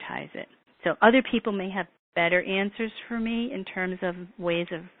advertise it. So other people may have better answers for me in terms of ways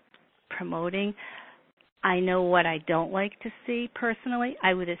of promoting. I know what I don't like to see personally.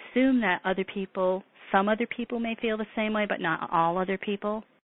 I would assume that some other people may feel the same way, but not all other people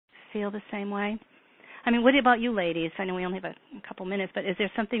feel the same way. I mean, what about you ladies? I know we only have a couple minutes, but is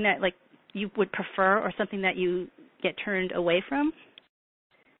there something that like you would prefer or something that you get turned away from?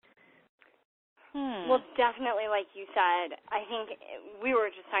 Well, definitely, like you said, I think we were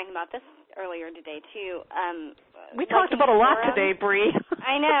just talking about this earlier today too. We talked about a lot today, Bree.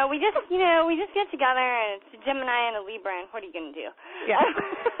 I know. We just get together, and it's a Gemini and a Libra, and what are you going to do? Yeah.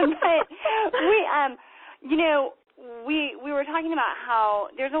 But we were talking about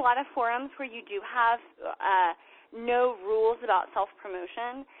how there's a lot of forums where you do have no rules about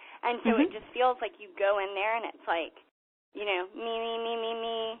self-promotion, and so it just feels like you go in there, and it's like,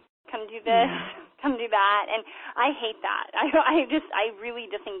 me. Come do this, come do that, and I hate that. I really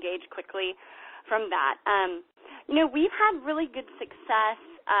disengage quickly from that. We've had really good success.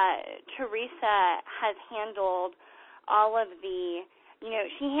 Teresa has handled all of the,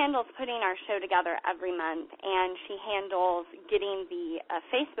 she handles putting our show together every month, and she handles getting the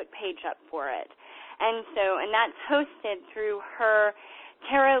Facebook page up for it. And that's hosted through her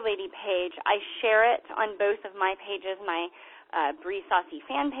Tarot Lady page. I share it on both of my pages, my Bree Saucy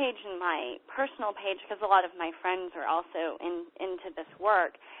fan page and my personal page, because a lot of my friends are also into this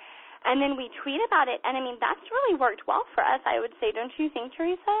work. And then we tweet about it, and I mean, that's really worked well for us, I would say. Don't you think,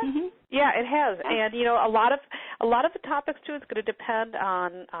 Teresa? Mm-hmm. Yeah, it has. And a lot of the topics too is going to depend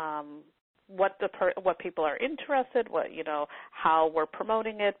on what people are interested, how we're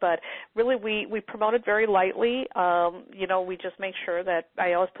promoting it, but really we promote it very lightly. We just make sure that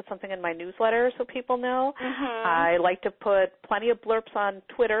I always put something in my newsletter so people know. Mm-hmm. I like to put plenty of blurbs on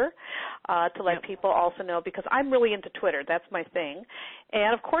Twitter to let people also know, because I'm really into Twitter. That's my thing.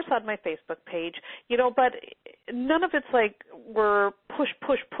 And, of course, on my Facebook page, but none of it's like we're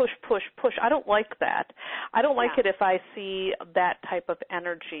push. I don't like that. I don't like it if I see that type of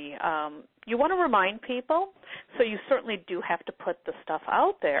energy. You want to remind people, so you certainly do have to put the stuff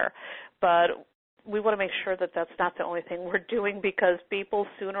out there, but we want to make sure that that's not the only thing we're doing, because people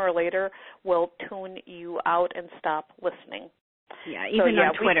sooner or later will tune you out and stop listening. Yeah, even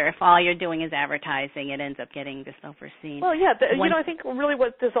on Twitter, if all you're doing is advertising, it ends up getting just overseen. Well, yeah, I think really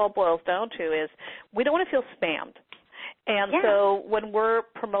what this all boils down to is we don't want to feel spammed. And so when we're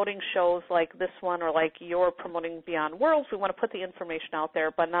promoting shows like this one, or like you're promoting Beyond Worlds, we want to put the information out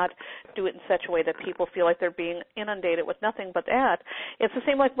there, but not do it in such a way that people feel like they're being inundated with nothing but that. It's the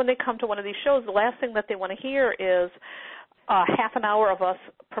same like when they come to one of these shows, the last thing that they want to hear is half an hour of us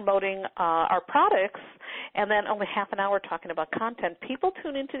promoting our products, and then only half an hour talking about content. People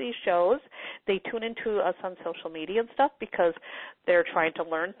tune into these shows. They tune into us on social media and stuff because they're trying to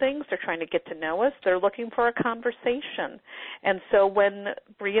learn things. They're trying to get to know us. They're looking for a conversation. And so when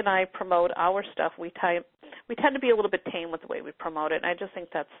Bree and I promote our stuff, we tend to be a little bit tame with the way we promote it, and I just think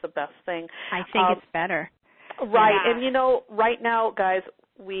that's the best thing. I think it's better. Right. Yeah. And, right now, guys,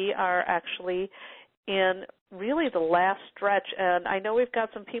 we are actually in really the last stretch, and I know we've got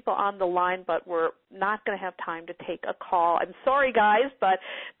some people on the line, but we're not going to have time to take a call. I'm sorry, guys, but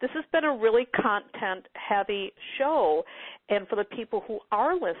this has been a really content-heavy show, and for the people who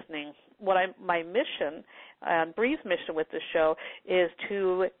are listening, my mission, Bree's mission with this show, is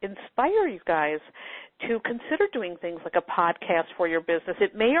to inspire you guys to consider doing things like a podcast for your business.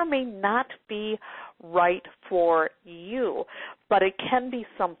 It may or may not be right for you, but it can be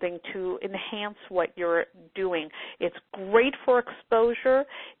something to enhance what you're doing. It's great for exposure.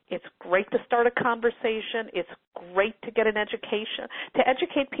 It's great to start a conversation. It's great to get an education, to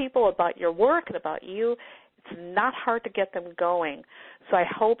educate people about your work and about you. It's not hard to get them going. So I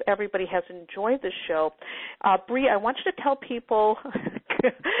hope everybody has enjoyed this show. Bree, I want you to tell people,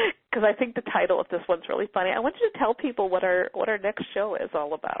 because I think the title of this one's really funny, I want you to tell people what our next show is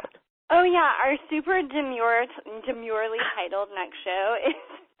all about. Oh, yeah, our super demurely titled next show is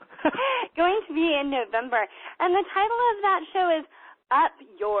going to be in November. And the title of that show is Up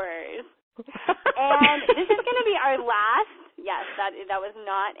Yours. And this is going to be our last, yes, that was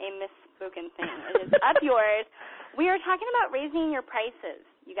not a misspoken thing. It is Up Yours. We are talking about raising your prices,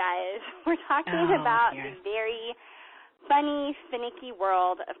 you guys. We're talking about the very funny, finicky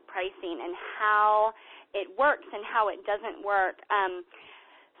world of pricing and how it works and how it doesn't work. And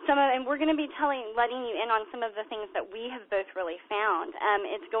we're going to be letting you in on some of the things that we have both really found.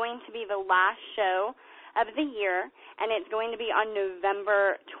 It's going to be the last show of the year, and it's going to be on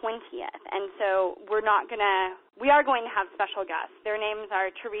November 20th. And so we are going to have special guests. Their names are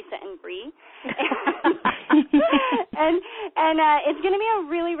Teresa and Bree. and it's going to be a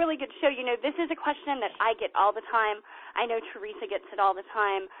really, really good show. You know, this is a question that I get all the time. I know Teresa gets it all the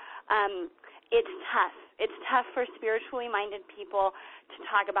time. It's tough. It's tough for spiritually minded people to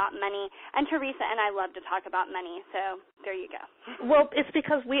talk about money. And Teresa and I love to talk about money, so there you go. Well, it's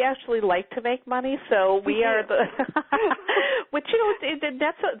because we actually like to make money, so we are the which, you know,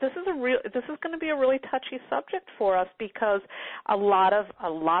 this is going to be a really touchy subject for us, because a lot of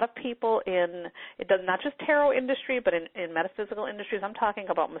people in not just tarot industry, but in metaphysical industries. I'm talking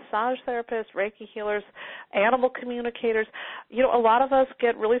about massage therapists, Reiki healers, animal communicators. You know, a lot of us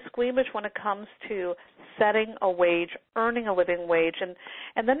get really squeamish when it comes to setting a wage, earning a living wage, and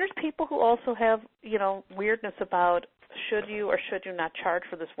then there's people who also have, you know, weirdness about should you or should you not charge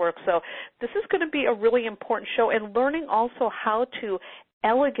for this work. So this is going to be a really important show, and learning also how to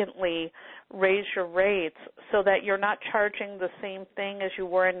elegantly raise your rates so that you're not charging the same thing as you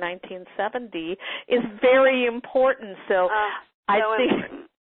were in 1970 is very important. So I think, important.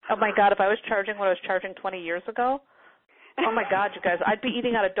 Oh my God, if I was charging what I was charging 20 years ago, oh my God, you guys, I'd be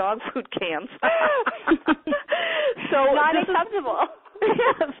eating out of dog food cans. So not acceptable.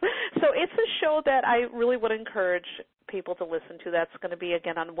 Yes. So it's a show that I really would encourage people to listen to. That's going to be,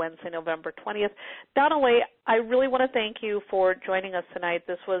 again, on Wednesday, November 20th. Donnelly, I really want to thank you for joining us tonight.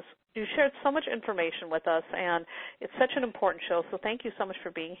 You shared so much information with us, and it's such an important show, so thank you so much for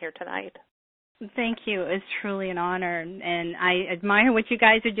being here tonight. Thank you. It's truly an honor, and I admire what you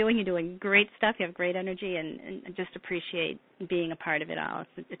guys are doing. You're doing great stuff. You have great energy, and I just appreciate being a part of it all.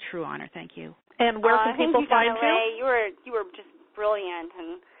 It's a true honor. Thank you. And where can people find you? You were just brilliant,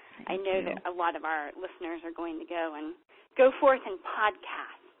 and I know that a lot of our listeners are going to go forth and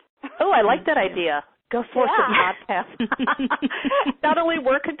podcast. Oh, I like that idea. Go forth and podcast. Not only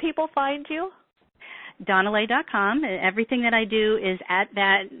where can people find you? Donnelly.com. Everything that I do is at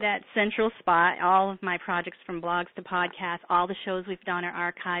that central spot. All of my projects, from blogs to podcasts, all the shows we've done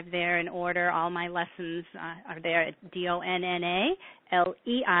are archived there in order. All my lessons are there at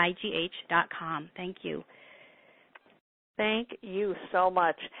DONNALEIGH.com. Thank you. Thank you so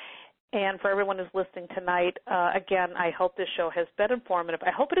much. And for everyone who's listening tonight, again, I hope this show has been informative.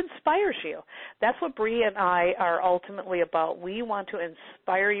 I hope it inspires you. That's what Bree and I are ultimately about. We want to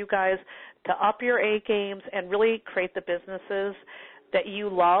inspire you guys to up your A games and really create the businesses that you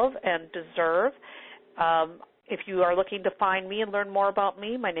love and deserve. If you are looking to find me and learn more about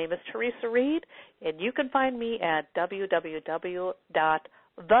me, my name is Teresa Reed, and you can find me at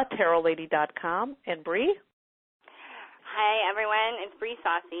www.thetarotlady.com. And Bree? Hi, everyone. It's Bree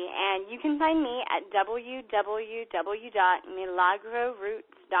Saucy, and you can find me at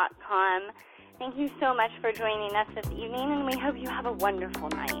www.milagroroots.com. Thank you so much for joining us this evening, and we hope you have a wonderful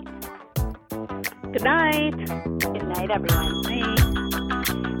night. Good night. Good night, everyone.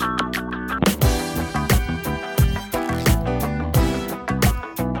 Bye.